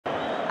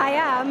I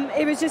am.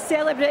 He was just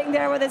celebrating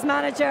there with his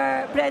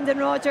manager, Brendan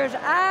Rodgers.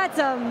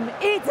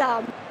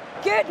 Idah,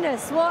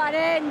 goodness, what an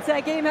end to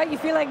a game. How are you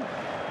feeling?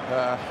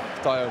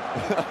 Tired.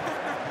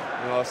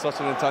 Such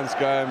an intense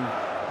game.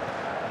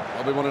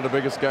 Probably one of the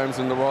biggest games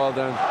in the world,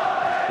 and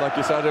like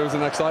you said, it was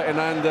an exciting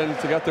end, and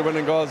to get the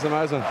winning goal is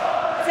amazing.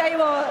 Tell you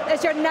what,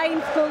 it's your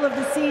 9th goal of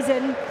the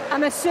season.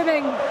 I'm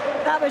assuming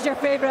that was your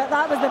favourite.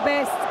 That was the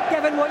best,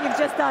 given what you've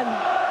just done.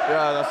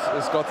 Yeah,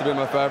 it's got to be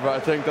my favourite. I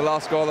think the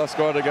last goal I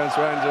scored against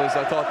Rangers,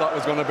 I thought that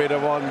was going to be the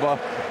one,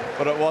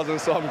 but it wasn't.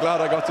 So I'm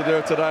glad I got to do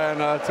it today, and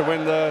to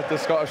win the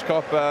Scottish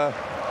Cup.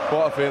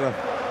 What a feeling!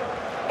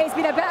 It's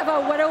been a bit of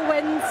a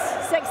whirlwind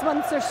 6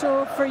 months or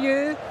so for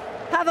you.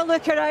 Have a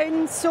look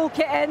around, soak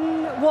it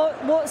in.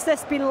 What's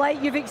this been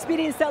like? You've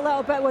experienced it a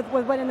little bit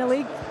with winning the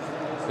league.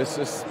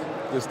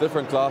 It's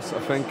different class. I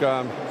think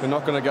you're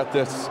not going to get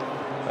this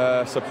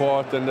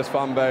support and this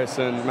fan base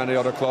in many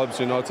other clubs.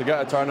 To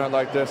get a turnout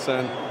like this,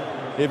 and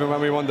even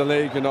when we won the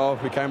league,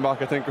 we came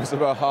back. I think it was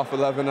about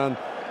 11:30, and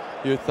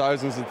you had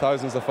thousands and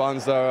thousands of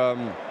fans there.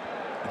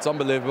 It's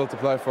unbelievable to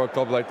play for a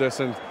club like this,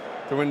 and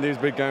to win these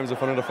big games in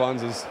front of the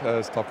fans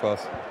is top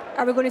class.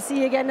 Are we going to see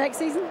you again next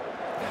season?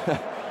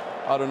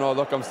 I don't know.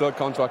 Look, I'm still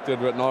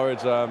contracted with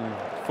Norwich.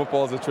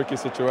 Football's a tricky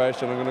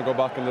situation. I'm going to go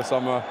back in the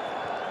summer,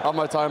 have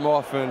my time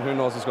off, and who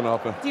knows what's going to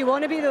happen. Do you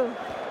want to be, though?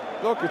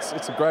 Look,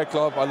 it's a great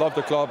club. I love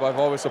the club. I've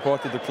always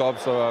supported the club,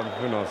 so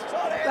who knows.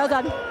 Well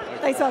done.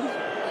 Nice one.